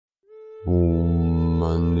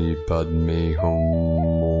Mani Padme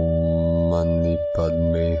Hum, Om Mani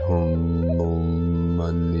Padme Hum, Om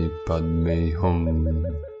Mani Padme Hum.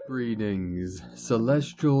 Greetings,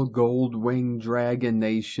 celestial gold-winged dragon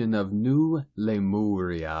nation of New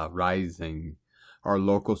Lemuria rising. Our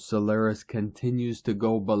local Solaris continues to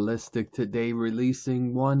go ballistic today,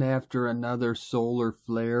 releasing one after another solar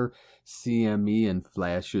flare, CME, and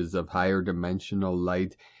flashes of higher dimensional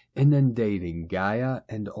light, inundating Gaia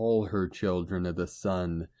and all her children of the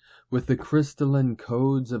sun, with the crystalline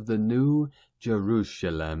codes of the New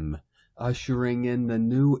Jerusalem, ushering in the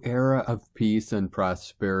new era of peace and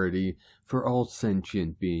prosperity for all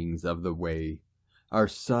sentient beings of the way. Our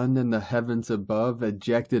sun in the heavens above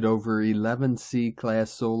ejected over 11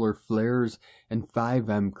 C-class solar flares and 5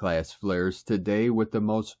 M-class flares today, with the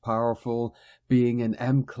most powerful being an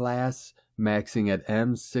M-class, maxing at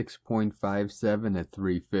M6.57 at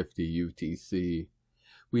 350 UTC.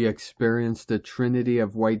 We experienced a trinity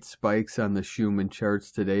of white spikes on the Schumann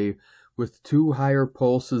charts today, with 2 higher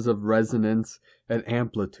pulses of resonance at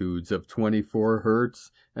amplitudes of 24 Hz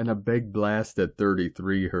and a big blast at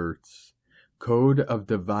 33 Hz. Code of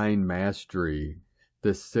Divine Mastery,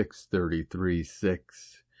 the 633-6.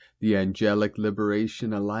 The Angelic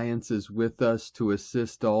Liberation Alliance is with us to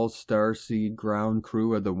assist all Starseed ground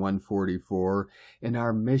crew of the 144 in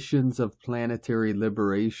our missions of planetary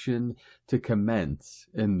liberation to commence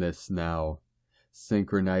in this now.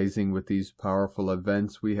 Synchronizing with these powerful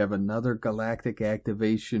events, we have another galactic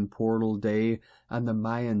activation portal day on the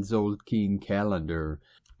Mayan Zolkeen calendar,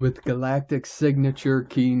 with galactic signature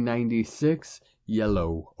Keen 96,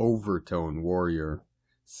 yellow overtone warrior,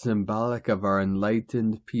 symbolic of our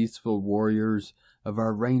enlightened, peaceful warriors of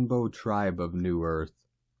our rainbow tribe of New Earth.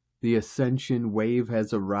 The Ascension wave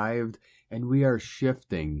has arrived, and we are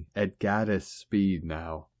shifting at goddess speed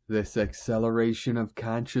now. This acceleration of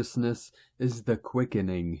consciousness is the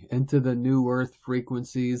quickening into the new Earth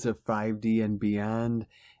frequencies of 5D and beyond,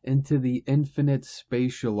 into the infinite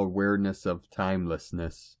spatial awareness of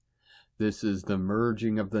timelessness. This is the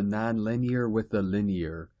merging of the non-linear with the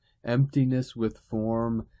linear, emptiness with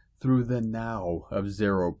form, through the now of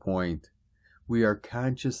 0 point. We are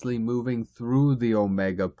consciously moving through the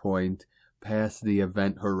omega point, past the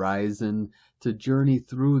event horizon, to journey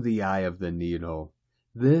through the eye of the needle.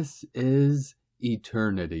 This is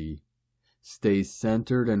eternity. Stay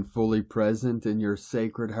centered and fully present in your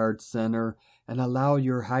sacred heart center, and allow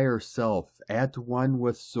your higher self, at one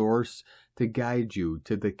with Source, to guide you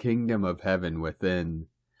to the kingdom of heaven within.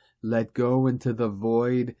 Let go into the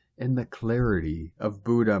void in the clarity of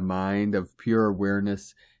Buddha mind of pure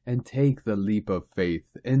awareness, and take the leap of faith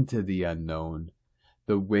into the unknown.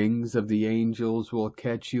 The wings of the angels will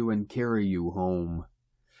catch you and carry you home.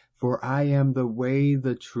 For I am the way,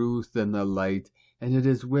 the truth, and the light, and it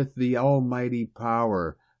is with the almighty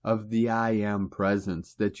power of the I Am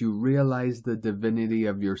presence that you realize the divinity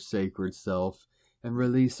of your sacred self, and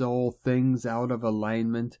release all things out of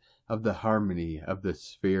alignment of the harmony of the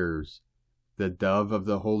spheres. The dove of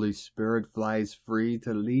the Holy Spirit flies free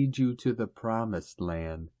to lead you to the promised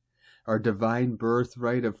land, our divine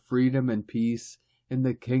birthright of freedom and peace in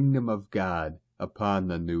the kingdom of God upon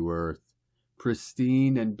the new earth.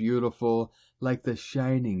 Pristine and beautiful, like the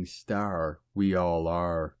shining star we all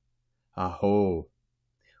are. Aho!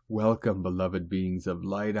 Welcome, beloved beings of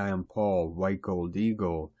light. I am Paul, White Gold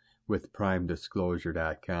Eagle, with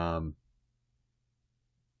PrimeDisclosure.com.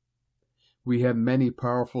 We have many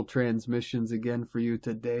powerful transmissions again for you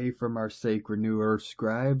today from our sacred New Earth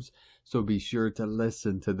scribes, so be sure to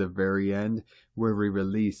listen to the very end, where we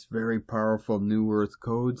release very powerful New Earth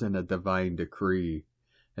codes and a divine decree.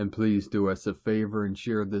 And please do us a favor and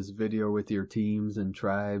share this video with your teams and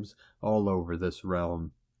tribes all over this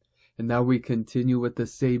realm. And now we continue with the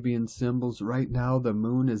Sabian symbols. Right now the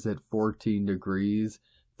moon is at 14 degrees,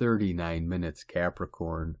 39 minutes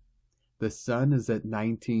Capricorn. The sun is at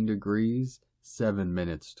 19 degrees, 7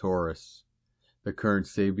 minutes Taurus. The current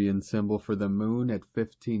Sabian symbol for the moon at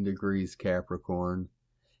 15 degrees Capricorn.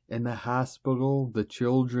 In the hospital, the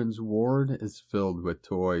children's ward is filled with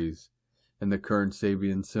toys. And the current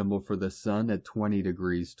Sabian symbol for the sun at 20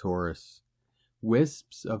 degrees Taurus.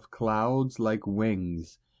 Wisps of clouds like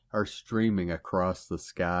wings are streaming across the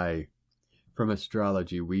sky. From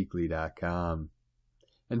AstrologyWeekly.com.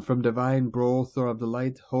 And from Divine Brother of the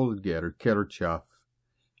Light, Holger Kirchhoff.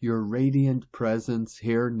 Your radiant presence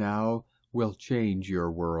here now will change your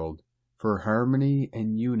world, for harmony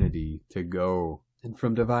and unity to go. And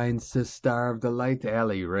from Divine Sister of the Light,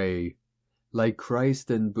 Ali Ray. Like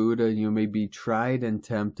Christ and Buddha, you may be tried and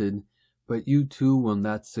tempted, but you too will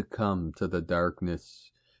not succumb to the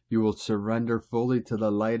darkness. You will surrender fully to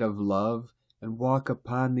the light of love and walk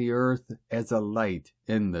upon the earth as a light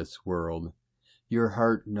in this world. Your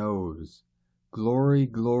heart knows. Glory,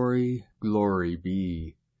 glory, glory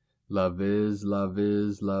be. Love is, love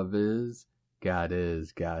is, love is. God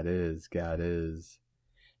is, God is, God is.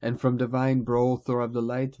 And from divine Brother of the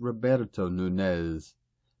Light, Roberto Nunez,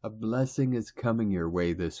 a blessing is coming your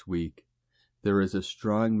way this week. There is a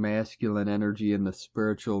strong masculine energy in the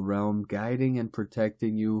spiritual realm guiding and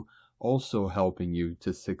protecting you, also helping you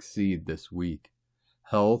to succeed this week.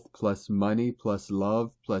 Health plus money plus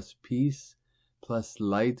love plus peace plus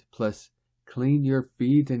light plus clean your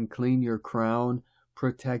feet and clean your crown.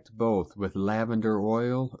 Protect both with lavender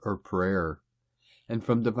oil or prayer. And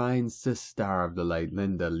from divine Sister of the Light,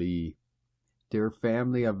 Linda Lee. Dear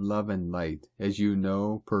family of love and light, as you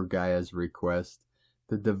know, per Gaia's request,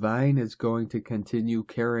 the divine is going to continue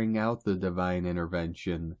carrying out the divine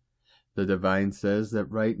intervention. The divine says that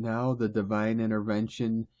right now the divine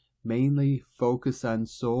intervention mainly focus on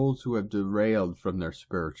souls who have derailed from their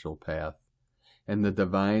spiritual path. And the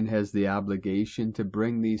divine has the obligation to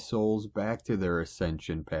bring these souls back to their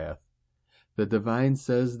ascension path. The divine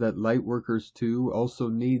says that light workers too also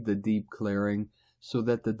need the deep clearing so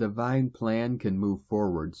that the divine plan can move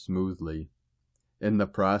forward smoothly. In the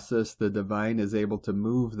process, the divine is able to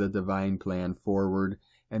move the divine plan forward,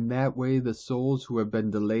 and that way the souls who have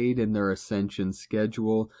been delayed in their ascension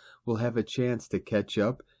schedule will have a chance to catch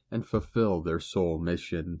up and fulfill their soul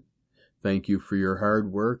mission. Thank you for your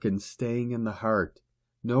hard work and staying in the heart.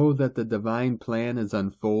 Know that the divine plan is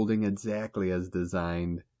unfolding exactly as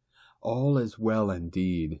designed. All is well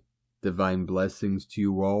indeed. Divine blessings to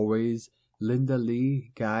you always, Linda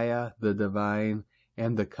Lee, Gaia, the divine,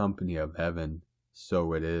 and the company of heaven.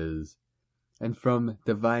 So it is. And from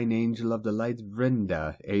Divine Angel of the Light,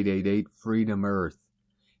 Vrinda, 888 Freedom Earth.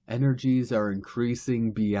 Energies are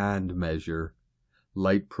increasing beyond measure.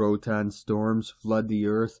 Light proton storms flood the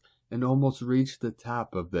earth and almost reach the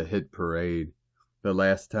top of the hit parade. The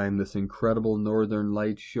last time this incredible northern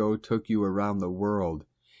light show took you around the world,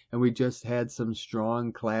 and we just had some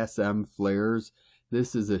strong Class M flares,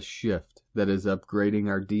 this is a shift that is upgrading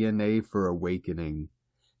our DNA for awakening.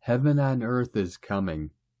 Heaven on earth is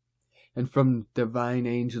coming. And from Divine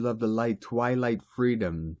Angel of the Light, Twilight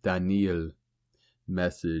Freedom, Daniel.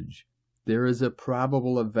 Message. There is a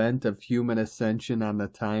probable event of human ascension on the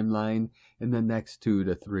timeline in the next 2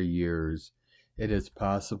 to 3 years. It is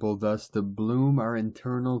possible thus to bloom our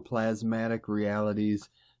internal plasmatic realities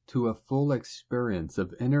to a full experience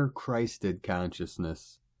of inner Christed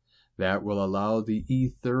consciousness. That will allow the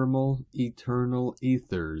ethermal, eternal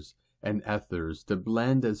ethers and ethers to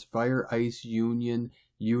blend as fire-ice union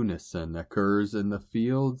unison occurs in the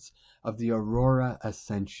fields of the Aurora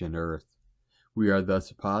Ascension Earth. We are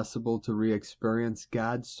thus possible to re-experience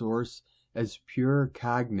God's source as pure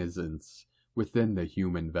cognizance within the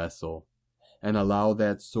human vessel, and allow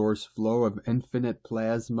that source flow of infinite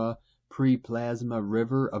plasma, pre-plasma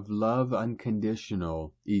river of love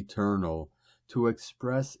unconditional, eternal, to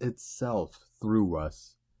express itself through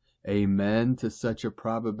us. Amen to such a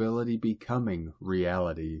probability becoming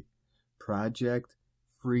reality. Project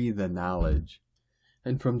Free the Knowledge.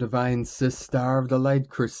 And from Divine Sister of the Light,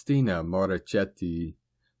 Christina Morichetti,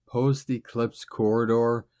 post-eclipse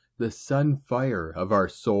corridor, the sun fire of our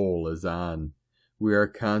soul is on. We are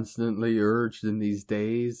constantly urged in these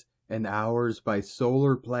days and hours by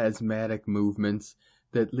solar plasmatic movements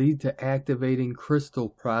that lead to activating crystal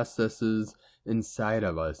processes inside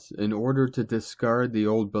of us in order to discard the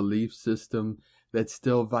old belief system that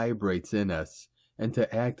still vibrates in us and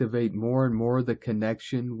to activate more and more the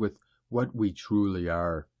connection with what we truly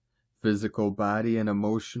are. Physical body and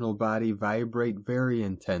emotional body vibrate very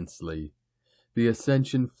intensely. The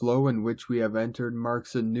ascension flow in which we have entered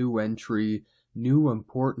marks a new entry, new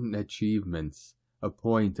important achievements, a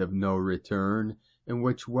point of no return, in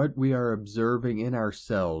which what we are observing in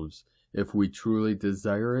ourselves, if we truly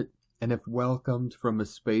desire it, and if welcomed from a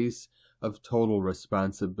space of total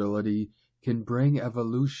responsibility, can bring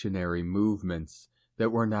evolutionary movements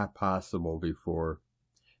that were not possible before.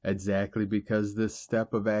 Exactly because this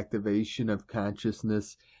step of activation of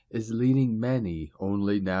consciousness is leading many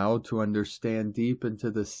only now to understand deep into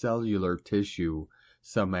the cellular tissue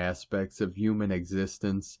some aspects of human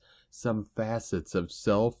existence, some facets of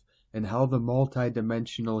self, and how the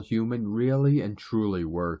multidimensional human really and truly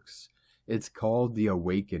works. It's called the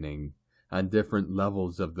awakening, on different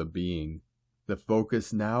levels of the being. The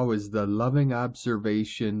focus now is the loving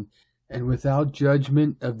observation and without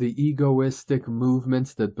judgment of the egoistic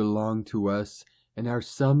movements that belong to us and are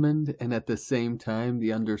summoned, and at the same time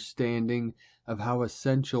the understanding of how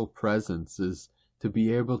essential presence is to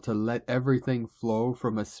be able to let everything flow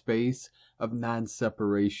from a space of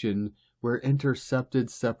non-separation where intercepted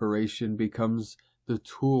separation becomes the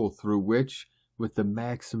tool through which, with the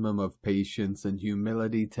maximum of patience and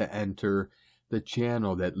humility, to enter the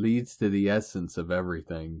channel that leads to the essence of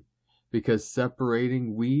everything. Because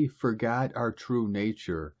separating, we forgot our true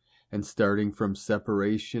nature, and starting from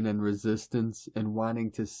separation and resistance and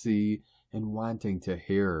wanting to see and wanting to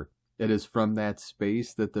hear, it is from that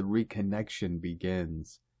space that the reconnection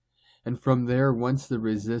begins. And from there, once the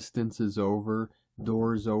resistance is over,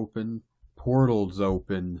 doors open, portals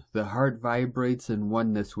open, the heart vibrates in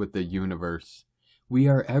oneness with the universe. We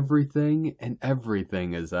are everything, and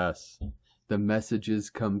everything is us. The messages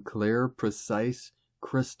come clear, precise,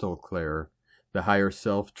 crystal clear. The higher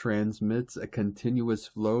self transmits a continuous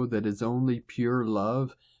flow that is only pure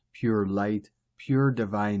love, pure light, pure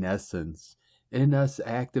divine essence, in us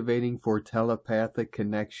activating for telepathic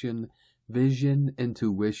connection, vision,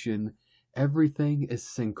 intuition. Everything is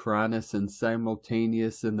synchronous and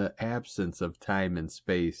simultaneous in the absence of time and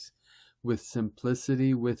space, with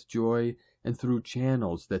simplicity, with joy, and through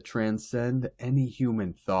channels that transcend any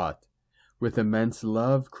human thought. With immense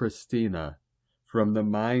love, Christina, from the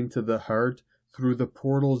mind to the heart, through the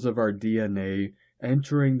portals of our DNA,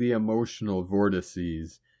 entering the emotional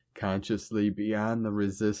vortices, consciously beyond the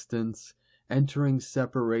resistance, entering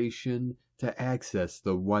separation to access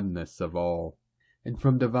the oneness of all. And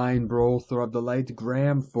from divine Brother of the Light,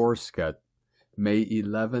 Graham Forscott, May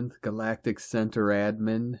 11th, Galactic Center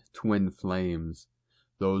Admin, Twin Flames.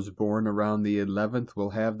 Those born around the 11th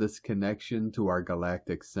will have this connection to our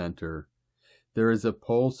Galactic Center. There is a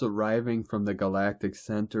pulse arriving from the Galactic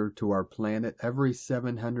Center to our planet every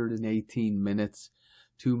 718 minutes,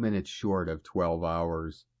 2 minutes short of 12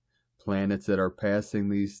 hours. Planets that are passing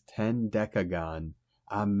these 10 decagon,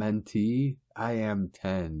 Amenti, I am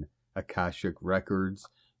 10, Akashic records.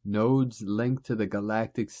 Nodes linked to the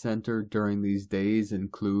Galactic Center during these days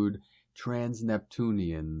include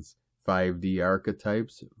Trans-Neptunians, 5D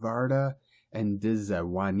archetypes, Varda and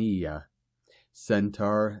Dizawaniya,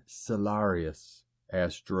 Centaur Celarius,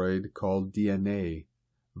 asteroid called DNA,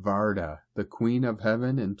 Varda, the Queen of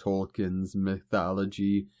Heaven in Tolkien's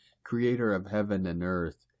mythology, creator of heaven and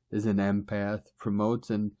earth, is an empath, promotes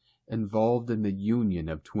and involved in the union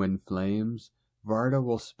of twin flames. Varda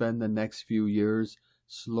will spend the next few years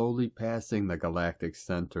slowly passing the Galactic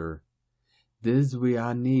Center.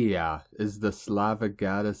 Dizwiania is the Slavic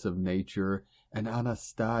goddess of nature, and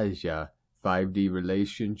Anastasia, 5D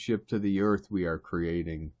relationship to the earth we are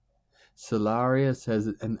creating. Celarius has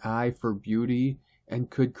an eye for beauty and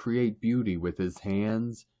could create beauty with his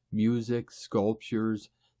hands, music, sculptures,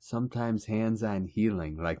 sometimes hands-on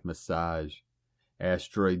healing like massage.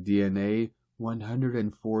 Asteroid DNA,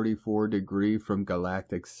 144 degree from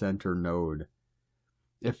Galactic Center node.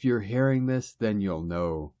 If you're hearing this, then you'll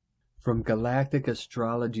know. From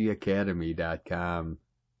GalacticAstrologyAcademy.com.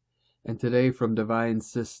 And today from Divine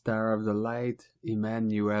Sister of the Light,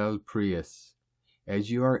 Emmanuel Prius. As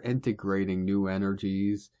you are integrating new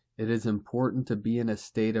energies, it is important to be in a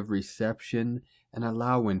state of reception and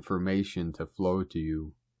allow information to flow to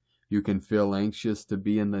you. You can feel anxious to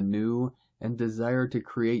be in the new and desire to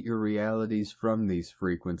create your realities from these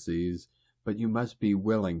frequencies, but you must be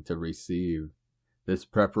willing to receive. This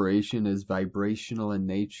preparation is vibrational in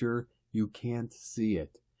nature. You can't see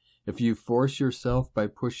it. If you force yourself by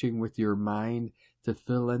pushing with your mind to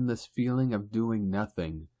fill in this feeling of doing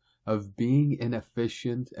nothing, of being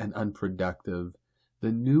inefficient and unproductive,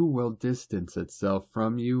 the new will distance itself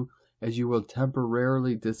from you as you will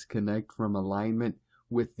temporarily disconnect from alignment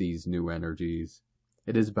with these new energies.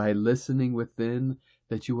 It is by listening within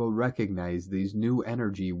that you will recognize these new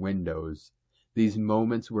energy windows, these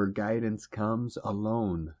moments where guidance comes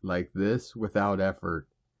alone, like this, without effort.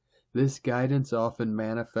 This guidance often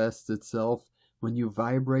manifests itself when you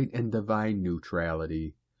vibrate in divine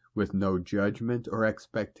neutrality, with no judgment or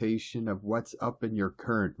expectation of what's up in your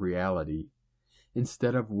current reality.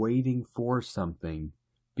 Instead of waiting for something,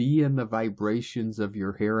 be in the vibrations of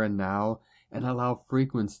your here and now and allow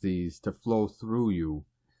frequencies to flow through you.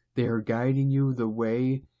 They are guiding you the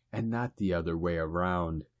way and not the other way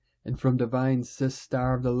around. And from Divine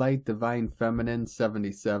Sister of the Light, Divine Feminine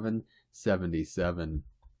 7777.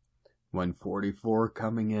 144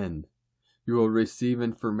 coming in. You will receive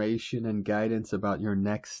information and guidance about your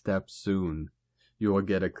next steps soon. You will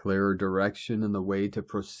get a clearer direction in the way to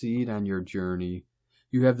proceed on your journey.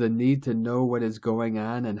 You have the need to know what is going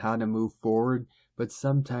on and how to move forward, but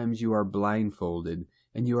sometimes you are blindfolded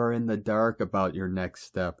and you are in the dark about your next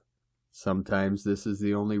step. Sometimes this is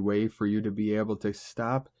the only way for you to be able to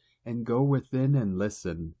stop and go within and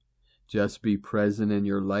listen. Just be present in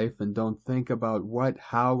your life and don't think about what,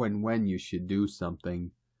 how, and when you should do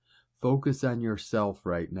something. Focus on yourself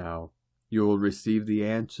right now. You will receive the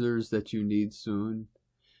answers that you need soon.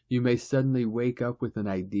 You may suddenly wake up with an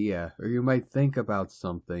idea, or you might think about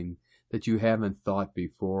something that you haven't thought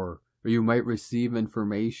before, or you might receive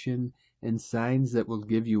information and signs that will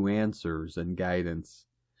give you answers and guidance.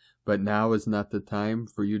 But now is not the time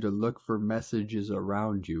for you to look for messages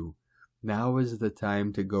around you. Now is the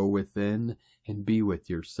time to go within and be with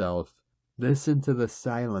yourself. Listen to the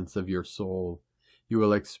silence of your soul. You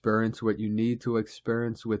will experience what you need to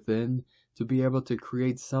experience within to be able to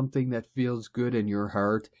create something that feels good in your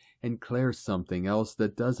heart and clear something else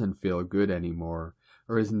that doesn't feel good anymore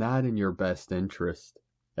or is not in your best interest.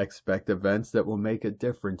 Expect events that will make a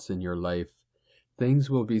difference in your life. Things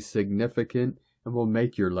will be significant and will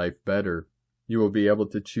make your life better. You will be able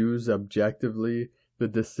to choose objectively. The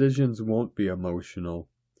decisions won't be emotional.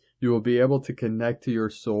 You will be able to connect to your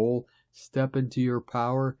soul, step into your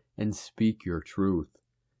power, and speak your truth.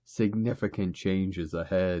 Significant changes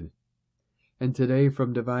ahead. And today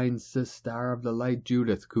from Divine Sister of the Light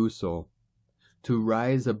Judith Kusel, to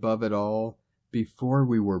rise above it all, before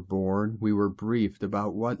we were born, we were briefed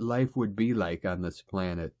about what life would be like on this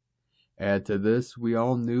planet. Add to this, we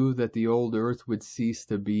all knew that the old earth would cease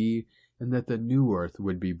to be, and that the new earth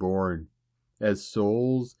would be born. As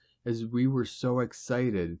souls, as we were so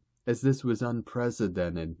excited, as this was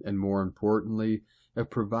unprecedented, and more importantly,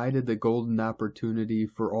 it provided the golden opportunity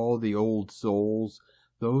for all the old souls,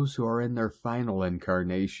 those who are in their final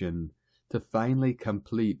incarnation, to finally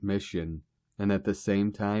complete mission, and at the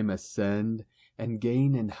same time ascend and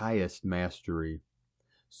gain in highest mastery.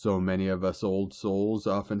 So many of us old souls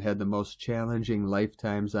often had the most challenging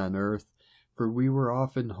lifetimes on earth, for we were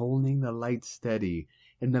often holding the light steady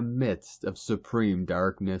in the midst of supreme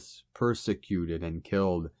darkness, persecuted and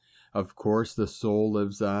killed. Of course the soul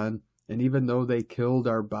lives on, and even though they killed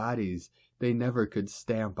our bodies, they never could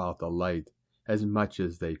stamp out the light, as much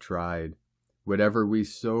as they tried. Whatever we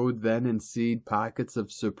sowed then in seed pockets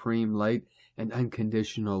of supreme light and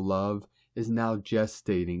unconditional love is now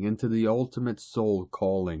gestating into the ultimate soul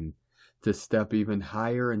calling, to step even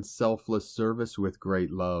higher in selfless service with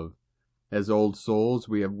great love. As old souls,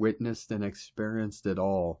 we have witnessed and experienced it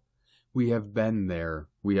all. We have been there.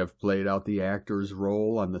 We have played out the actor's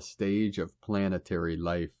role on the stage of planetary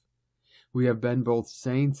life. We have been both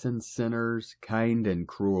saints and sinners, kind and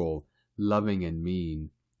cruel, loving and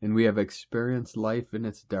mean, and we have experienced life in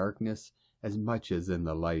its darkness as much as in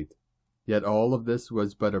the light. Yet all of this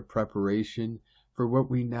was but a preparation for what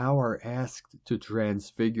we now are asked to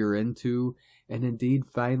transfigure into, and indeed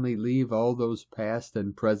finally leave all those past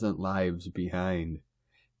and present lives behind,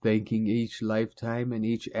 thanking each lifetime and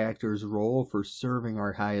each actor's role for serving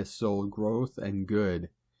our highest soul growth and good,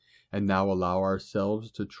 and now allow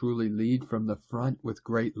ourselves to truly lead from the front with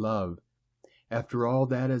great love. After all,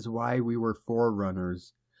 that is why we were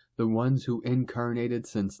forerunners, the ones who incarnated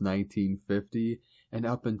since 1950 and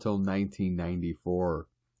up until 1994.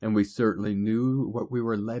 And we certainly knew what we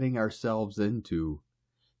were letting ourselves into.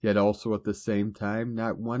 Yet also at the same time,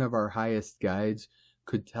 not one of our highest guides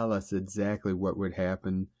could tell us exactly what would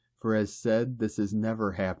happen, for as said, this has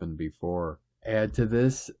never happened before. Add to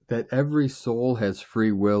this that every soul has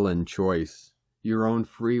free will and choice. Your own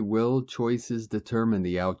free will choices determine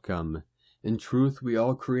the outcome. In truth, we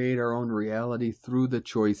all create our own reality through the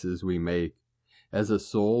choices we make. As a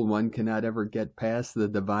soul, one cannot ever get past the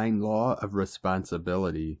divine law of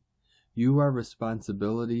responsibility. You are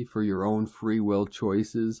responsibility for your own free will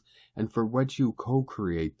choices and for what you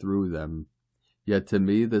co-create through them. Yet to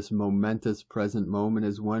me, this momentous present moment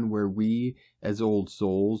is one where we, as old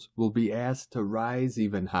souls, will be asked to rise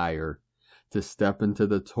even higher, to step into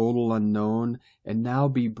the total unknown and now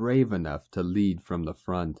be brave enough to lead from the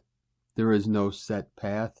front. There is no set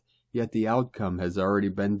path, yet the outcome has already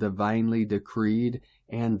been divinely decreed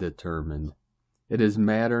and determined. It is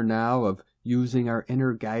matter now of using our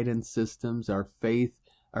inner guidance systems, our faith,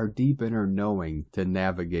 our deep inner knowing to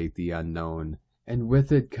navigate the unknown. And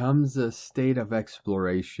with it comes a state of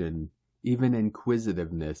exploration, even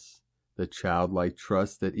inquisitiveness, the childlike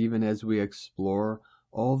trust that even as we explore,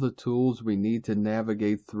 all the tools we need to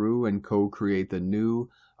navigate through and co-create the new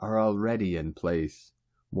are already in place.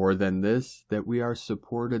 More than this, that we are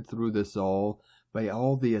supported through this all by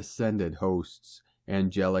all the ascended hosts,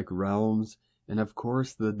 angelic realms, and of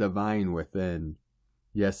course the divine within.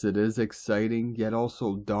 Yes, it is exciting, yet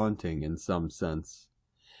also daunting in some sense,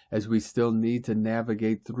 as we still need to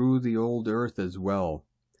navigate through the old earth as well.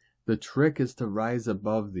 The trick is to rise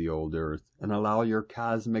above the old earth and allow your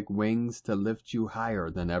cosmic wings to lift you higher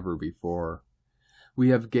than ever before. We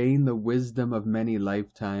have gained the wisdom of many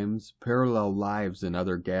lifetimes, parallel lives in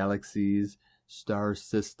other galaxies, star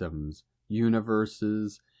systems,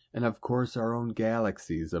 universes, and of course our own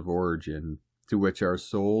galaxies of origin, to which our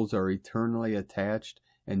souls are eternally attached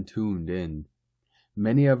and tuned in.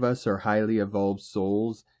 Many of us are highly evolved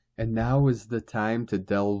souls, and now is the time to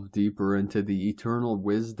delve deeper into the eternal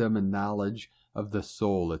wisdom and knowledge of the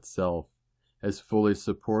soul itself. As fully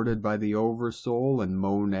supported by the Oversoul and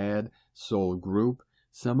Monad soul group,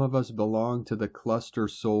 some of us belong to the cluster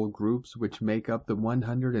soul groups which make up the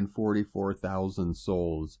 144,000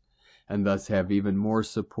 souls, and thus have even more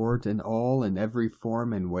support in all and every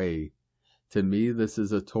form and way. To me, this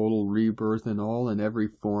is a total rebirth in all and every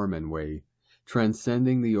form and way.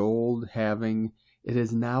 Transcending the old, it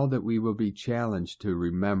is now that we will be challenged to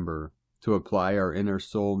remember, to apply our inner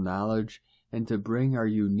soul knowledge, and to bring our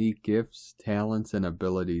unique gifts, talents, and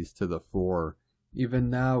abilities to the fore, even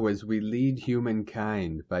now as we lead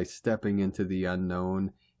humankind by stepping into the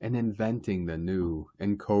unknown and inventing the new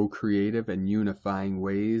in co-creative and unifying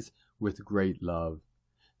ways with great love.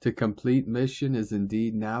 To complete mission is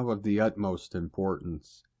indeed now of the utmost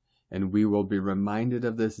importance, and we will be reminded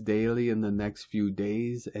of this daily in the next few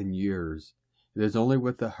days and years. It is only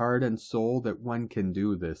with the heart and soul that one can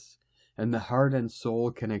do this, and the heart and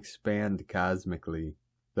soul can expand cosmically.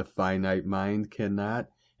 The finite mind cannot,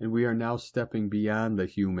 and we are now stepping beyond the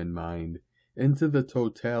human mind, into the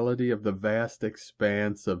totality of the vast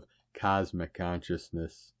expanse of cosmic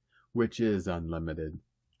consciousness, which is unlimited.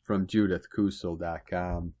 From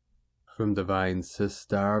JudithKusel.com. From Divine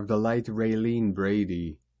Sister of the Light Raylene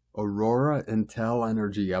Brady, Aurora Intel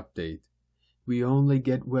Energy Update. We only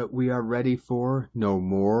get what we are ready for, no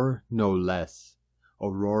more, no less.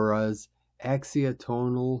 Aurora's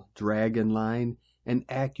axiatonal, dragon line, and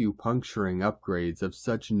acupuncturing upgrades of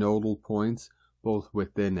such nodal points both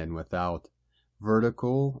within and without.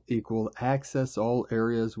 Vertical equal access all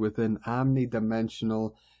areas within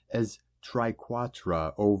omnidimensional as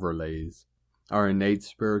triquatra overlays. Our innate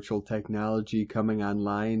spiritual technology coming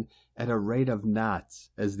online at a rate of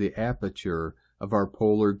knots as the aperture of our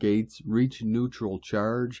polar gates reach neutral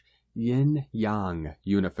charge, yin-yang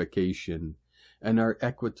unification, and our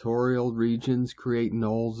equatorial regions create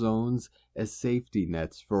null zones as safety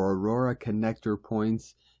nets for aurora connector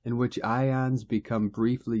points in which ions become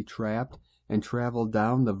briefly trapped and travel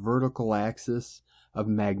down the vertical axis of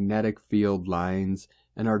magnetic field lines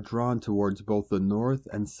and are drawn towards both the north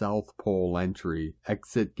and south pole entry,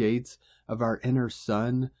 exit gates of our inner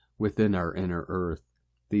sun within our inner earth.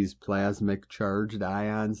 These plasmic charged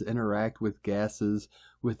ions interact with gases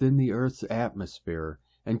within the Earth's atmosphere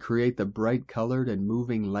and create the bright-colored and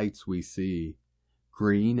moving lights we see.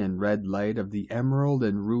 Green and red light of the emerald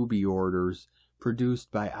and ruby orders,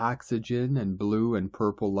 produced by oxygen, and blue and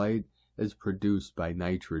purple light is produced by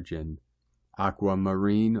nitrogen.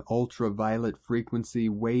 Aquamarine ultraviolet frequency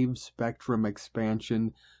wave spectrum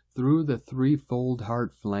expansion through the threefold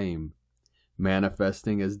heart flame,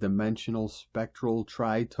 manifesting as dimensional spectral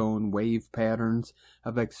tritone wave patterns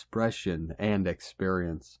of expression and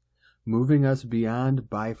experience, moving us beyond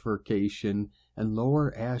bifurcation and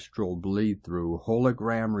lower astral bleed-through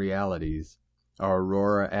hologram realities. Our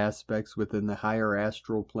aurora aspects within the higher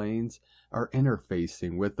astral planes are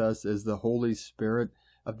interfacing with us as the Holy Spirit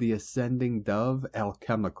of the ascending dove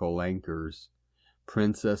alchemical anchors.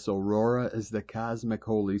 Princess Aurora is the cosmic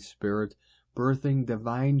Holy Spirit, birthing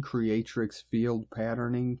divine creatrix field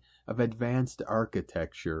patterning of advanced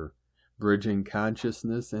architecture, bridging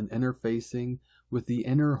consciousness and interfacing with the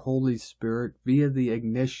inner Holy Spirit via the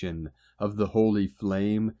ignition of the holy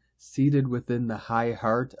flame seated within the high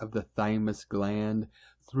heart of the thymus gland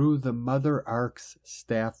through the Mother Ark's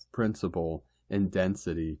staff principle and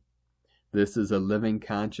density. This is a living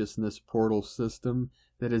consciousness portal system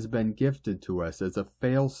that has been gifted to us as a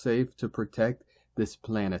fail-safe to protect this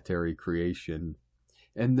planetary creation.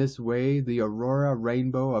 In this way, the aurora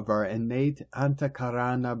rainbow of our innate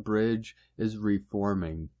Antakarana bridge is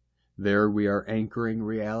reforming. There we are anchoring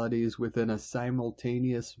realities within a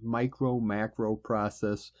simultaneous micro-macro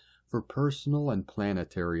process for personal and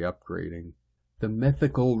planetary upgrading. The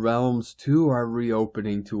mythical realms, too, are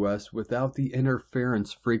reopening to us without the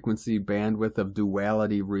interference frequency bandwidth of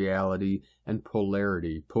duality reality and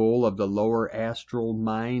polarity, pull of the lower astral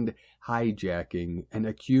mind hijacking and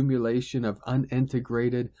accumulation of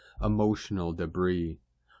unintegrated emotional debris.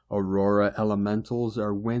 Aurora elementals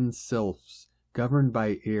are wind sylphs, governed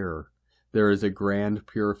by air. There is a grand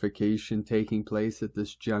purification taking place at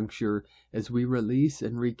this juncture as we release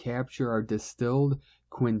and recapture our distilled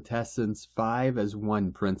quintessence 5 as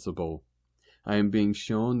one principle. I am being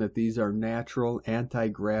shown that these are natural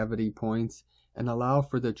anti-gravity points and allow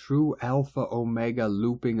for the true alpha-omega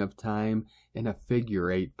looping of time in a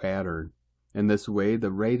figure-8 pattern. In this way,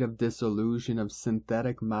 the rate of dissolution of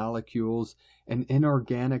synthetic molecules and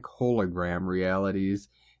inorganic hologram realities,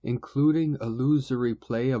 including illusory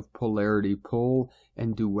play of polarity pull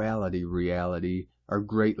and duality reality, are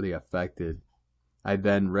greatly affected. I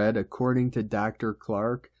then read, according to Dr.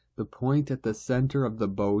 Clark, the point at the center of the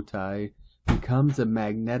bow tie becomes a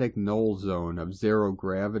magnetic null zone of zero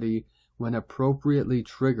gravity when appropriately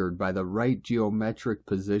triggered by the right geometric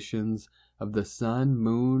positions of the sun,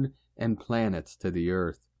 moon, and planets to the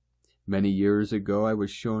earth. Many years ago I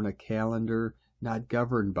was shown a calendar not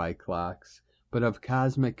governed by clocks, but of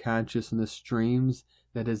cosmic consciousness streams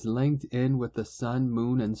that is linked in with the sun,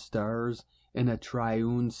 moon, and stars in a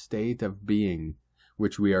triune state of being,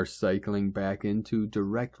 which we are cycling back into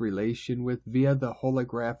direct relation with via the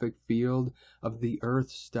holographic field of the Earth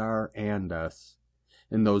star and us.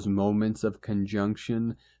 In those moments of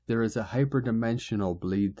conjunction, there is a hyperdimensional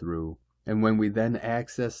bleed-through, and when we then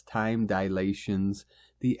access time dilations,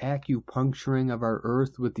 the acupuncturing of our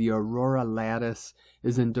Earth with the aurora lattice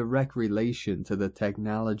is in direct relation to the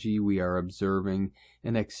technology we are observing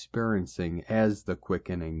and experiencing as the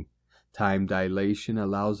quickening. Time dilation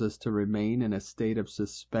allows us to remain in a state of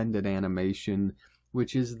suspended animation,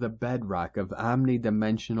 which is the bedrock of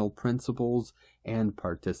omnidimensional principles and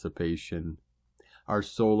participation. Our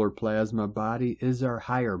solar plasma body is our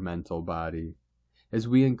higher mental body. As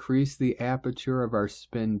we increase the aperture of our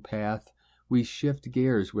spin path, we shift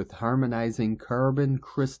gears with harmonizing carbon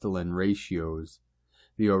crystalline ratios.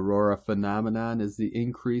 The aurora phenomenon is the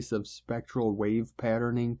increase of spectral wave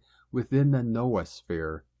patterning within the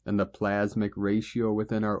noosphere, and the plasmic ratio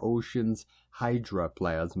within our ocean's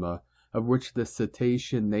hydroplasma, of which the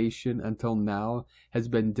cetacean nation until now has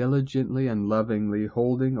been diligently and lovingly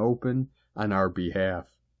holding open on our behalf.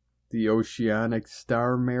 The oceanic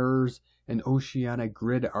star mirrors and oceanic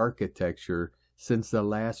grid architecture since the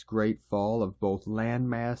last great fall of both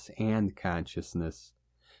landmass and consciousness.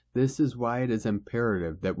 This is why it is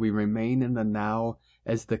imperative that we remain in the now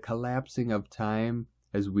as the collapsing of time,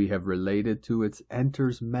 as we have related to its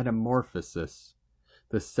enters metamorphosis.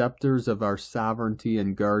 The scepters of our sovereignty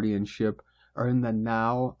and guardianship are in the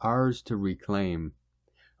now, ours to reclaim.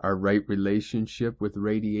 Our right relationship with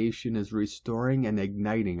radiation is restoring and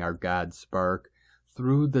igniting our God spark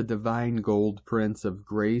through the divine gold prints of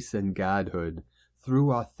grace and godhood,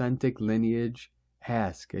 through authentic lineage.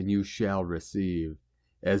 Ask and you shall receive.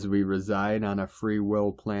 As we reside on a free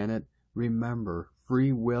will planet, remember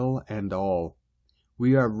free will and all.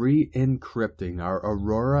 We are re-encrypting our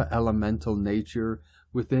aurora elemental nature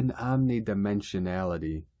within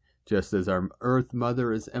omnidimensionality, just as our Earth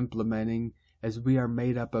Mother is implementing. As we are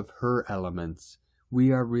made up of her elements,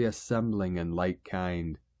 we are reassembling in like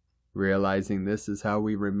kind. Realizing this is how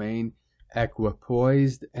we remain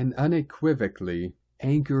equipoised and unequivocally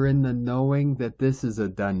anchor in the knowing that this is a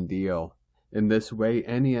done deal. In this way,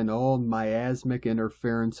 any and all miasmic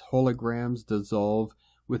interference holograms dissolve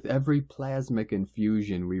with every plasmic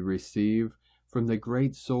infusion we receive from the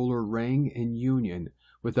great solar ring in union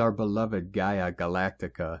with our beloved Gaia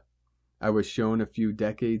Galactica. I was shown a few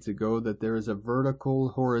decades ago that there is a vertical,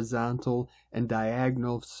 horizontal, and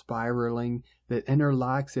diagonal spiraling that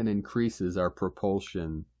interlocks and increases our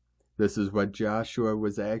propulsion. This is what Joshua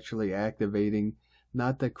was actually activating,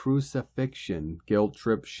 not the crucifixion,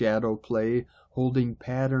 guilt-trip shadow play, holding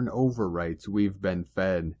pattern overrights we've been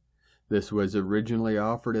fed. This was originally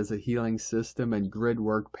offered as a healing system and grid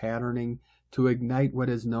work patterning to ignite what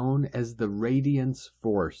is known as the radiance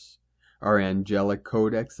force, our angelic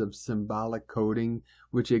codex of symbolic coding,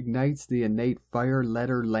 which ignites the innate fire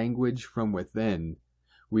letter language from within.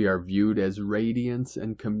 We are viewed as radiance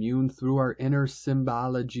and commune through our inner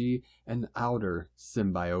symbology and outer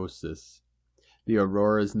symbiosis. The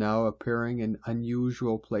aurora is now appearing in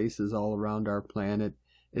unusual places all around our planet.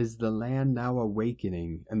 Is the land now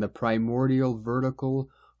awakening, and the primordial vertical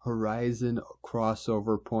horizon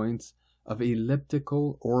crossover points of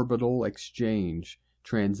elliptical orbital exchange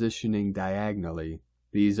transitioning diagonally.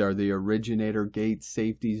 These are the originator gate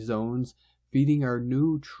safety zones feeding our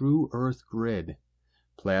new true Earth grid.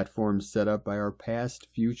 Platforms set up by our past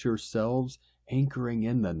future selves anchoring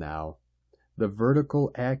in the now. The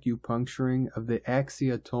vertical acupuncturing of the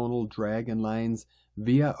axiotonal dragon lines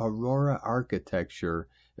via aurora architecture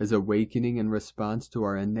is awakening in response to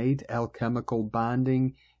our innate alchemical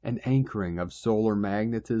bonding and anchoring of solar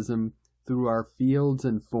magnetism through our fields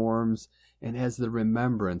and forms, and as the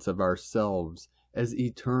remembrance of ourselves as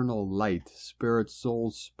eternal light, spirit, soul,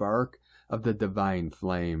 spark of the divine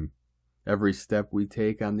flame. Every step we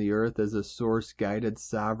take on the earth as a source-guided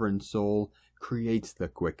sovereign soul creates the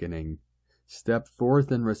quickening. Step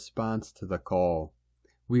forth in response to the call.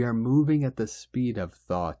 We are moving at the speed of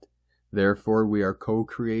thought. Therefore we are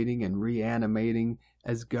co-creating and reanimating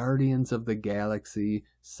as guardians of the galaxy,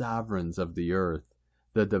 sovereigns of the earth,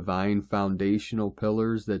 the divine foundational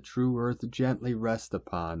pillars that true earth gently rests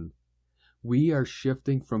upon. We are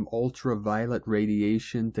shifting from ultraviolet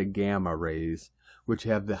radiation to gamma rays, which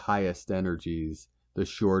have the highest energies, the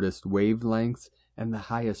shortest wavelengths, and the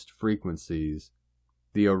highest frequencies.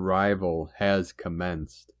 The arrival has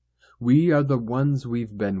commenced. We are the ones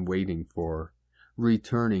we've been waiting for,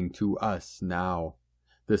 returning to us now.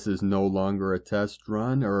 This is no longer a test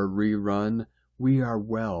run or a rerun. We are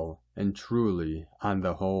well and truly on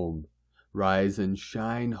the home. Rise and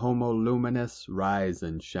shine, Homo Luminous, rise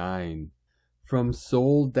and shine. From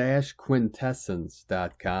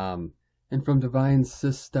soul-quintessence.com and from Divine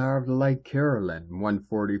Sister of the Light Carolyn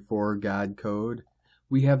 144 God Code,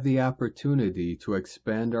 we have the opportunity to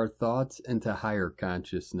expand our thoughts into higher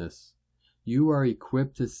consciousness. You are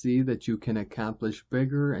equipped to see that you can accomplish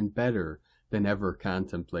bigger and better than ever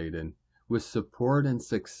contemplated, with support and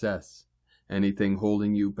success. Anything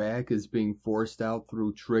holding you back is being forced out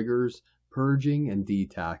through triggers, purging, and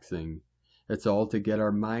detoxing. It's all to get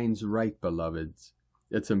our minds right, beloveds.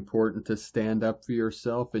 It's important to stand up for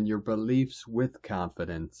yourself and your beliefs with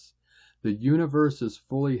confidence. The universe is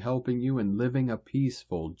fully helping you in living a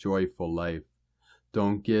peaceful, joyful life.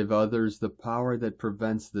 Don't give others the power that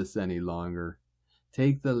prevents this any longer.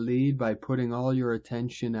 Take the lead by putting all your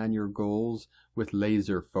attention on your goals with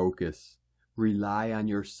laser focus. Rely on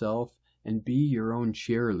yourself and be your own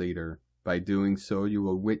cheerleader. By doing so, you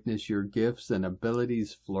will witness your gifts and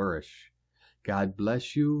abilities flourish. God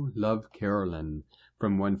bless you. Love, Carolyn,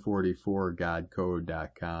 from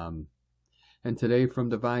 144godcode.com. And today from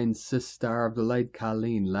Divine Sister of the Light,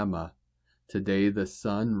 Colleen Lemma. Today the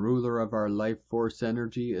sun, ruler of our life force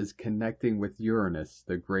energy, is connecting with Uranus,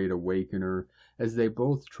 the Great Awakener, as they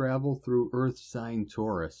both travel through Earth sign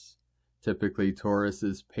Taurus. Typically Taurus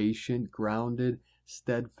is patient, grounded,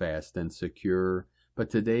 steadfast, and secure,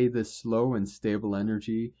 but today this slow and stable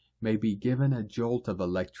energy may be given a jolt of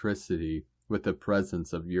electricity with the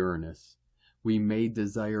presence of Uranus. We may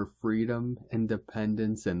desire freedom,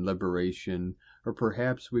 independence, and liberation, or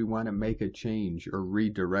perhaps we want to make a change or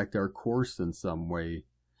redirect our course in some way.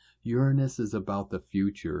 Uranus is about the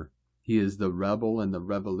future. He is the rebel and the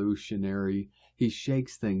revolutionary. He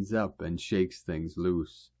shakes things up and shakes things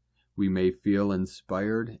loose. We may feel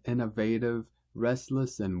inspired, innovative,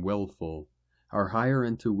 restless, and willful. Our higher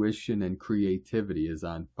intuition and creativity is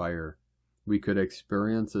on fire. We could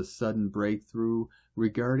experience a sudden breakthrough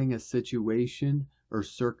regarding a situation or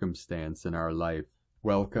circumstance in our life.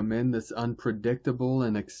 Welcome in this unpredictable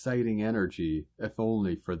and exciting energy, if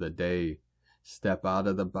only for the day. Step out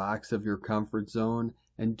of the box of your comfort zone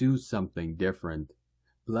and do something different.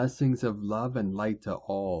 Blessings of love and light to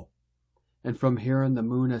all. And from here in the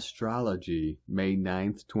Moon Astrology, May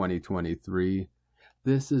 9th, 2023,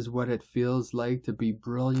 this is what it feels like to be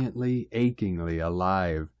brilliantly, achingly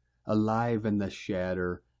alive. Alive in the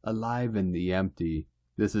shatter, alive in the empty.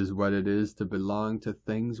 This is what it is to belong to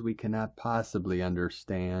things we cannot possibly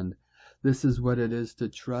understand. This is what it is to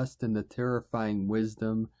trust in the terrifying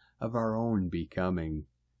wisdom of our own becoming.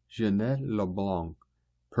 Jeanette LeBlanc.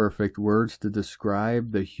 Perfect words to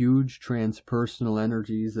describe the huge transpersonal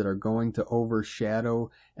energies that are going to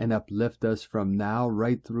overshadow and uplift us from now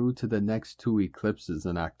right through to the next 2 eclipses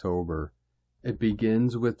in October. It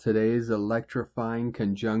begins with today's electrifying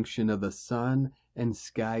conjunction of the Sun and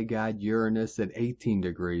Sky God Uranus at 18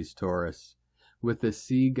 degrees Taurus, with the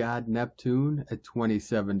Sea God Neptune at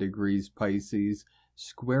 27 degrees Pisces,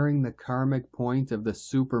 squaring the karmic point of the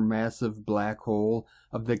supermassive black hole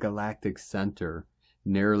of the galactic center,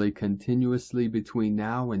 nearly continuously between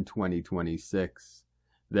now and 2026.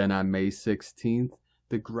 Then on May 16th,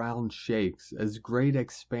 the ground shakes as great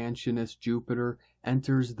expansionist Jupiter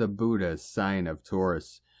enters the Buddha's sign of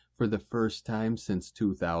Taurus for the first time since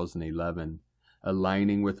 2011,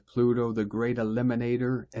 aligning with Pluto, the great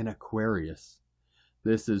eliminator, in Aquarius.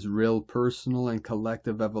 This is real personal and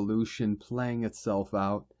collective evolution playing itself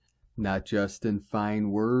out, not just in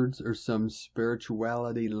fine words or some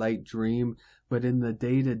spirituality light dream, but in the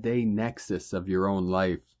day-to-day nexus of your own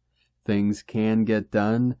life. Things can get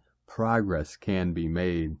done. Progress can be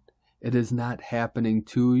made. It is not happening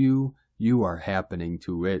to you, you are happening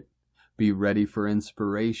to it. Be ready for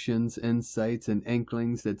inspirations, insights, and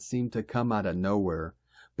inklings that seem to come out of nowhere,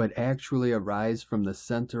 but actually arise from the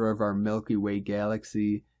center of our Milky Way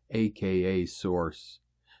galaxy, aka Source.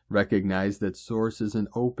 Recognize that Source is an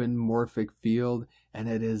open, morphic field, and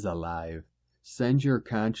it is alive. Send your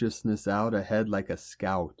consciousness out ahead like a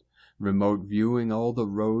scout, remote viewing all the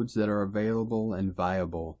roads that are available and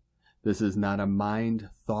viable. This is not a mind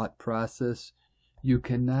thought process. You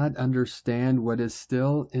cannot understand what is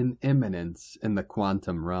still in imminence in the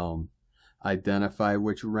quantum realm. Identify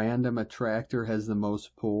which random attractor has the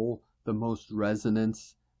most pull, the most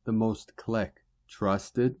resonance, the most click.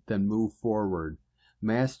 Trust it, then move forward.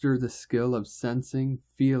 Master the skill of sensing,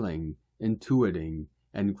 feeling, intuiting,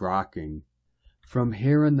 and grokking. From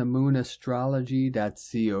here in the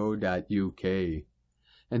moonastrology.co.uk.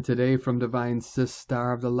 And today from Divine Sis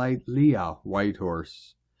Star of the Light, Leah,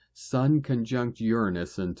 Whitehorse. Sun conjunct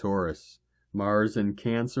Uranus in Taurus. Mars in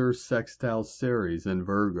Cancer, sextile Ceres in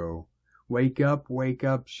Virgo. Wake up,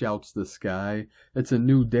 shouts the sky. It's a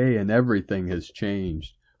new day and everything has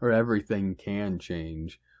changed. Or everything can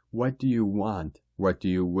change. What do you want? What do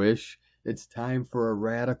you wish? It's time for a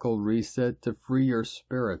radical reset to free your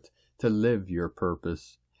spirit, to live your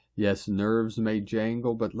purpose. Yes, nerves may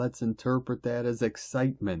jangle, but let's interpret that as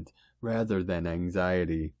excitement rather than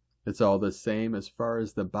anxiety. It's all the same as far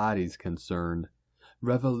as the body's concerned.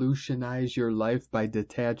 Revolutionize your life by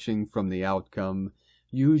detaching from the outcome.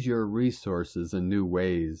 Use your resources in new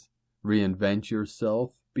ways. Reinvent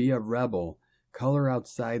yourself. Be a rebel. Color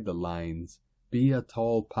outside the lines. Be a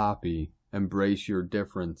tall poppy. Embrace your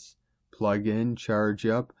difference. Plug in, charge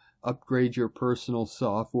up, upgrade your personal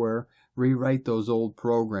software, rewrite those old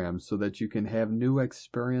programs so that you can have new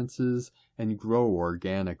experiences and grow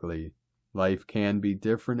organically. Life can be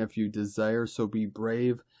different if you desire, so be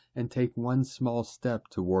brave and take one small step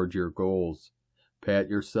toward your goals. Pat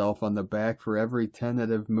yourself on the back for every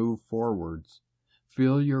tentative move forwards.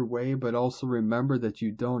 Feel your way, but also remember that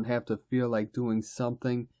you don't have to feel like doing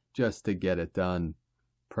something just to get it done.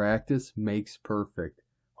 Practice makes perfect.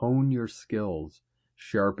 Hone your skills.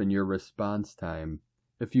 Sharpen your response time.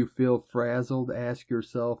 If you feel frazzled, ask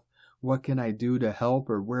yourself, what can I do to help,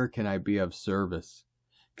 or where can I be of service?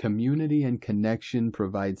 Community and connection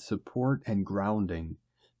provide support and grounding.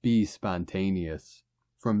 Be spontaneous.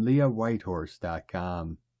 From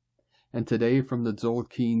LeahWhitehorse.com. And today from the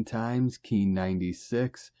Tzolk'in Times, Keen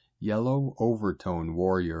 96, Yellow Overtone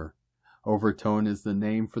Warrior. Overtone is the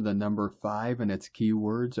name for the number 5, and its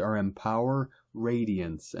keywords are empower,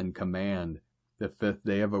 radiance, and command. The 5th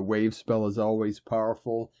day of a wave spell is always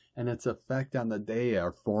powerful, and its effect on the day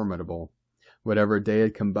are formidable. Whatever day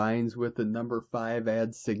it combines with, the number 5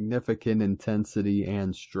 adds significant intensity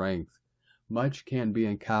and strength. Much can be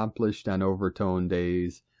accomplished on overtone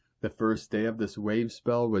days. The first day of this wave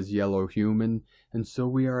spell was Yellow Human, and so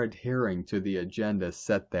we are adhering to the agenda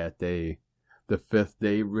set that day. The 5th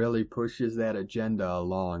day really pushes that agenda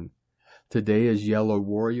along. Today is Yellow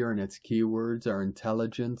Warrior, and its keywords are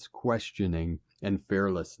intelligence, questioning, and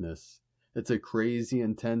fearlessness. It's a crazy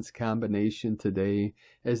intense combination today,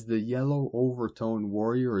 as the Yellow Overtone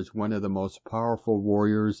Warrior is one of the most powerful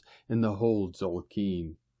warriors in the whole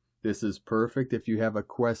Tzolk'in. This is perfect if you have a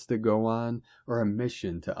quest to go on or a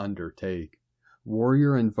mission to undertake.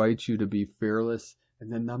 Warrior invites you to be fearless,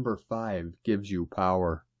 and the number 5 gives you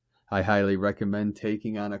power. I highly recommend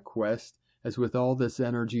taking on a quest, as with all this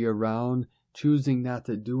energy around, choosing not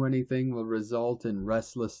to do anything will result in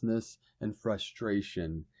restlessness and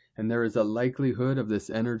frustration, and there is a likelihood of this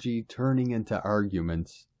energy turning into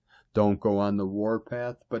arguments. Don't go on the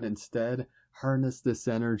warpath, but instead harness this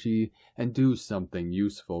energy and do something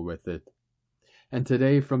useful with it. And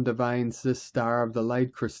today from Divine Sis Star of the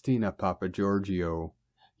Light, Christina Papagiorgio,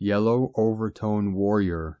 Yellow Overtone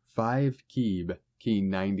Warrior, 5 Keeb, Keen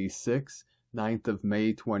 96, 9th of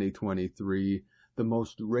May 2023, the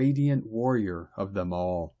most radiant warrior of them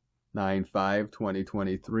all.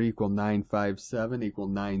 9-5-2023 equal 957 equal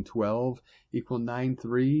 912 equal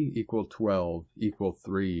 93 equal 12 equal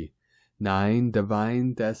 3. 9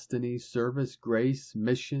 divine destiny, service, grace,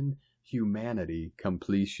 mission, humanity,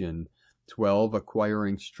 completion. 12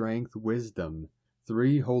 acquiring strength, wisdom.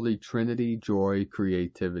 3 Holy Trinity, joy,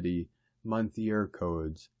 creativity. Month year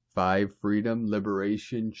codes. 5 freedom,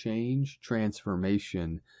 liberation, change,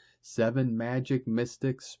 transformation. 7 magic,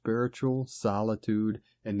 mystic, spiritual, solitude,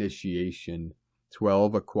 initiation.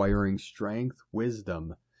 12 acquiring strength,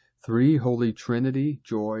 wisdom. 3 Holy Trinity,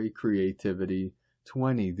 joy, creativity.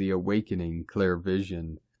 20 the awakening, clear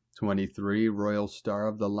vision. 23 Royal Star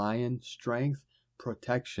of the Lion, strength,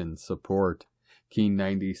 protection, support. Keen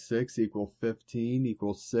 96 equal 15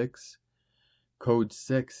 equal 6. Code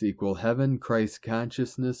 6 equal heaven, Christ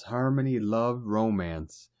consciousness, harmony, love,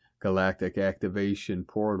 romance. Galactic activation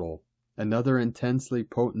portal. Another intensely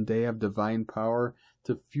potent day of divine power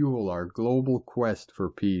to fuel our global quest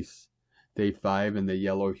for peace. Day 5 in the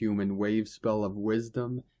Yellow Human wave spell of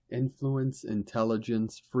wisdom, influence,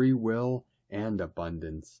 intelligence, free will, and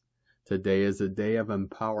abundance. Today is a day of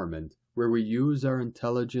empowerment, where we use our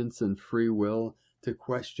intelligence and free will to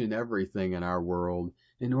question everything in our world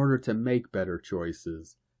in order to make better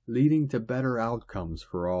choices, leading to better outcomes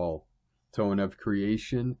for all. Tone of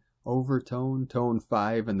creation, overtone, tone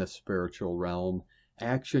 5 in the spiritual realm,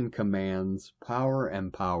 action commands, power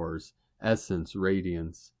empowers, essence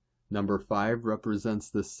radiance. Number 5 represents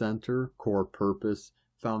the center, core purpose,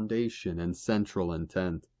 foundation, and central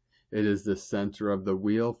intent. It is the center of the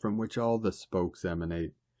wheel from which all the spokes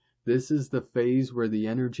emanate. This is the phase where the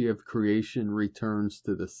energy of creation returns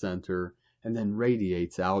to the center and then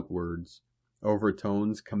radiates outwards.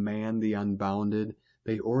 Overtones command the unbounded.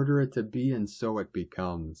 They order it to be, and so it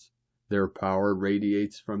becomes. Their power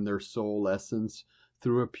radiates from their soul essence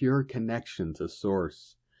through a pure connection to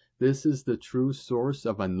Source. This is the true source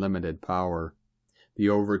of unlimited power. The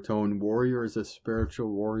overtone warrior is a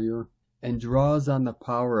spiritual warrior and draws on the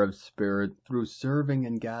power of spirit through serving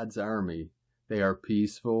in God's army. They are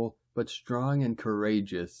peaceful, but strong and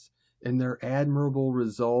courageous in their admirable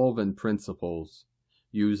resolve and principles,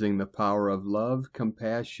 using the power of love,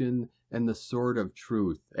 compassion, and the sword of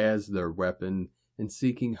truth as their weapon, and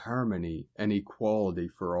seeking harmony and equality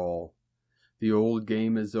for all. The old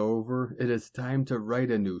game is over. It is time to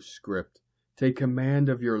write a new script. Take command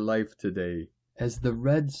of your life today. As the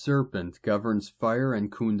red serpent governs fire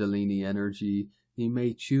and kundalini energy, he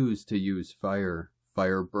may choose to use fire.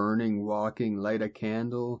 Fire burning, walking, light a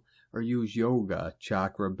candle, or use yoga,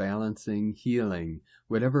 chakra balancing, healing.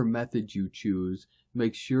 Whatever method you choose,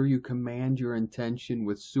 make sure you command your intention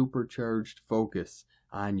with supercharged focus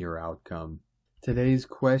on your outcome. Today's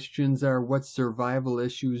questions are: what survival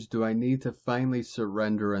issues do I need to finally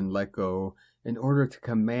surrender and let go in order to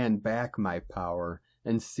command back my power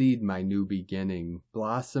and seed my new beginning,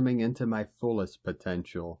 blossoming into my fullest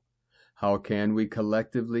potential? How can we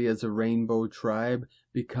collectively as a rainbow tribe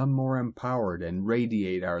become more empowered and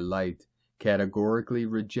radiate our light, categorically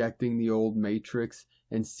rejecting the old matrix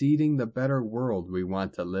and seeding the better world we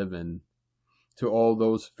want to live in? To all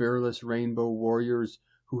those fearless rainbow warriors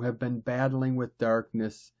who have been battling with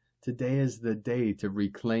darkness, today is the day to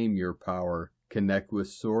reclaim your power, connect with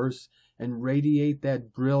Source, and radiate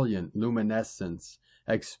that brilliant luminescence,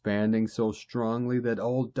 expanding so strongly that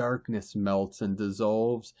all darkness melts and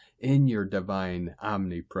dissolves in your divine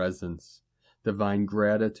omnipresence. Divine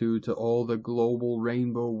gratitude to all the global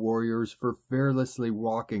rainbow warriors for fearlessly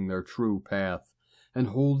walking their true path and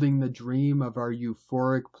holding the dream of our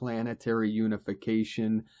euphoric planetary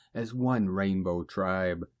unification as one rainbow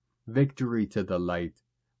tribe. Victory to the light.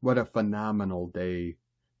 What a phenomenal day.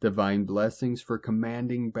 Divine blessings for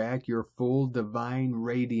commanding back your full divine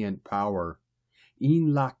radiant power.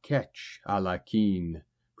 In la ketch a la Keen.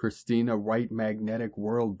 Christina White Magnetic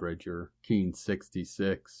World Bridger, Keen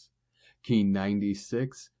 66. Keen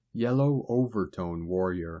 96, Yellow Overtone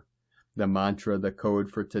Warrior. The mantra, the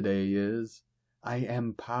code for today is: I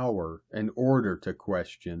am power in order to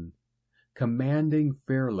question. Commanding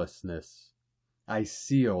fearlessness. I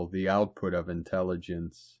seal the output of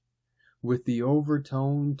intelligence. With the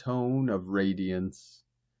overtone tone of radiance,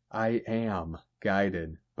 I am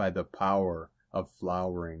guided by the power of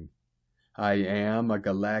flowering. I am a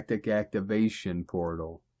galactic activation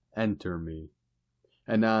portal. Enter me.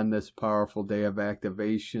 And on this powerful day of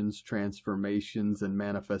activations, transformations, and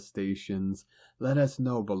manifestations, let us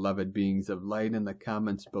know, beloved beings of light, in the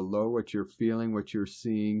comments below what you're feeling, what you're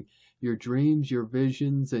seeing, your dreams, your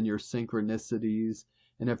visions, and your synchronicities.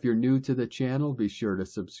 And if you're new to the channel, be sure to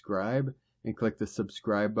subscribe and click the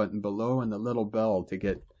subscribe button below and the little bell to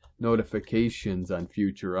get notifications on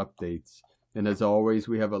future updates. And as always,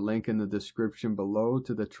 we have a link in the description below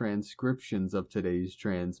to the transcriptions of today's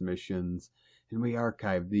transmissions, and we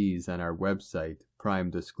archive these on our website,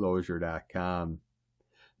 primedisclosure.com.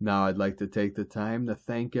 Now I'd like to take the time to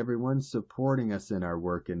thank everyone supporting us in our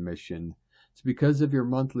work and mission. It's because of your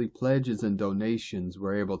monthly pledges and donations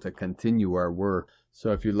we're able to continue our work.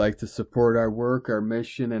 So if you'd like to support our work, our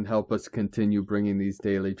mission, and help us continue bringing these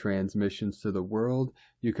daily transmissions to the world,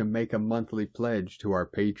 you can make a monthly pledge to our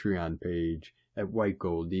Patreon page at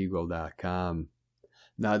whitegoldeagle.com.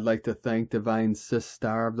 Now I'd like to thank Divine Sis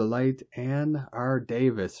Star of the Light, Ann R.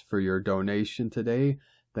 Davis, for your donation today.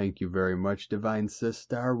 Thank you very much, Divine Sis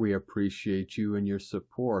Star. We appreciate you and your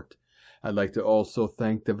support. I'd like to also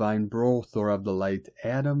thank Divine Brothor of the Light,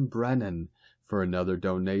 Adam Brennan, for another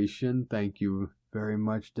donation. Thank you very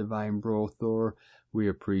much, Divine Brothor. We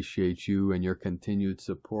appreciate you and your continued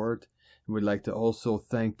support. And we'd like to also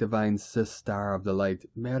thank Divine Sis Star of the Light,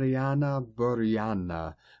 Mariana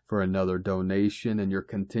Buriana, for another donation and your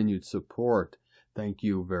continued support. Thank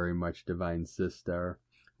you very much, Divine Sister.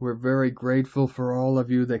 We're very grateful for all of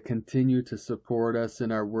you that continue to support us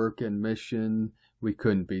in our work and mission. We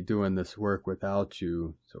couldn't be doing this work without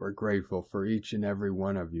you, so we're grateful for each and every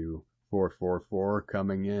one of you. 444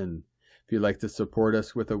 coming in. If you'd like to support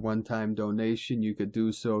us with a one-time donation, you could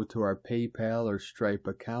do so to our PayPal or Stripe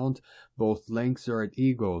account. Both links are at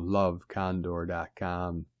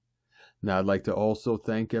egolovecondor.com. Now, I'd like to also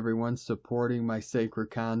thank everyone supporting my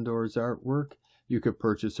Sacred Condor's artwork. You could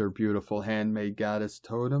purchase her beautiful handmade goddess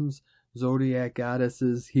totems, zodiac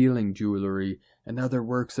goddesses, healing jewelry, and other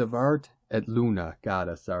works of art at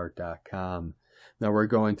lunagoddessart.com. Now we're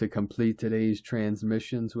going to complete today's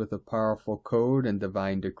transmissions with a powerful code and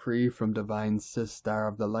divine decree from Divine Sister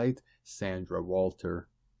of the Light, Sandra Walter.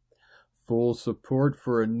 Full support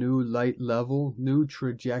for a new light level, new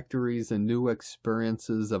trajectories, and new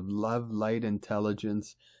experiences of love, light,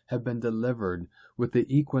 intelligence have been delivered with the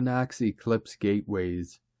equinox eclipse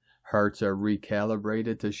gateways. Hearts are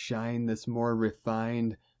recalibrated to shine this more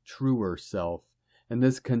refined, truer self, and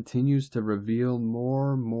this continues to reveal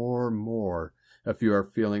more. If you are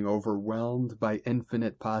feeling overwhelmed by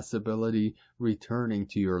infinite possibility returning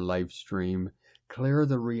to your life stream, clear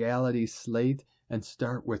the reality slate and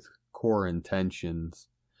start with core intentions.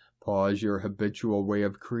 Pause your habitual way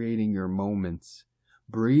of creating your moments.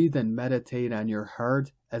 Breathe and meditate on your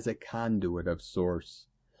heart as a conduit of Source.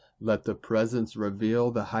 Let the presence reveal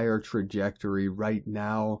the higher trajectory right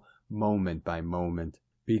now, moment by moment.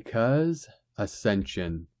 Because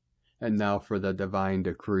Ascension. And now for the divine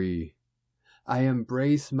decree. I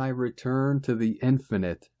embrace my return to the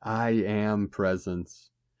infinite I Am presence.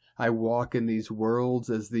 I walk in these worlds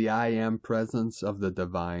as the I Am presence of the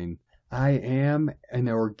divine. I am an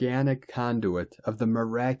organic conduit of the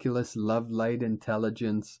miraculous love light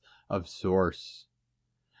intelligence of Source.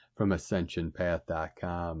 From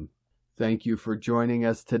AscensionPath.com. Thank you for joining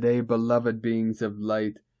us today, beloved beings of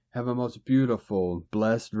light. Have a most beautiful,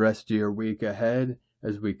 blessed rest of your week ahead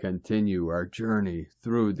as we continue our journey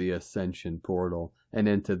through the Ascension portal and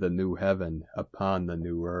into the new heaven upon the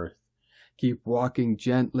new earth. Keep walking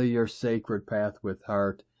gently your sacred path with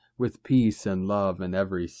heart, with peace and love in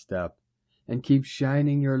every step, and keep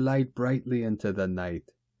shining your light brightly into the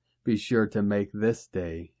night. Be sure to make this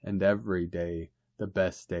day and every day the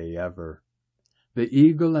best day ever. The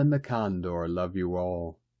eagle and the condor love you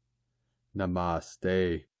all.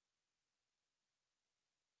 Namaste.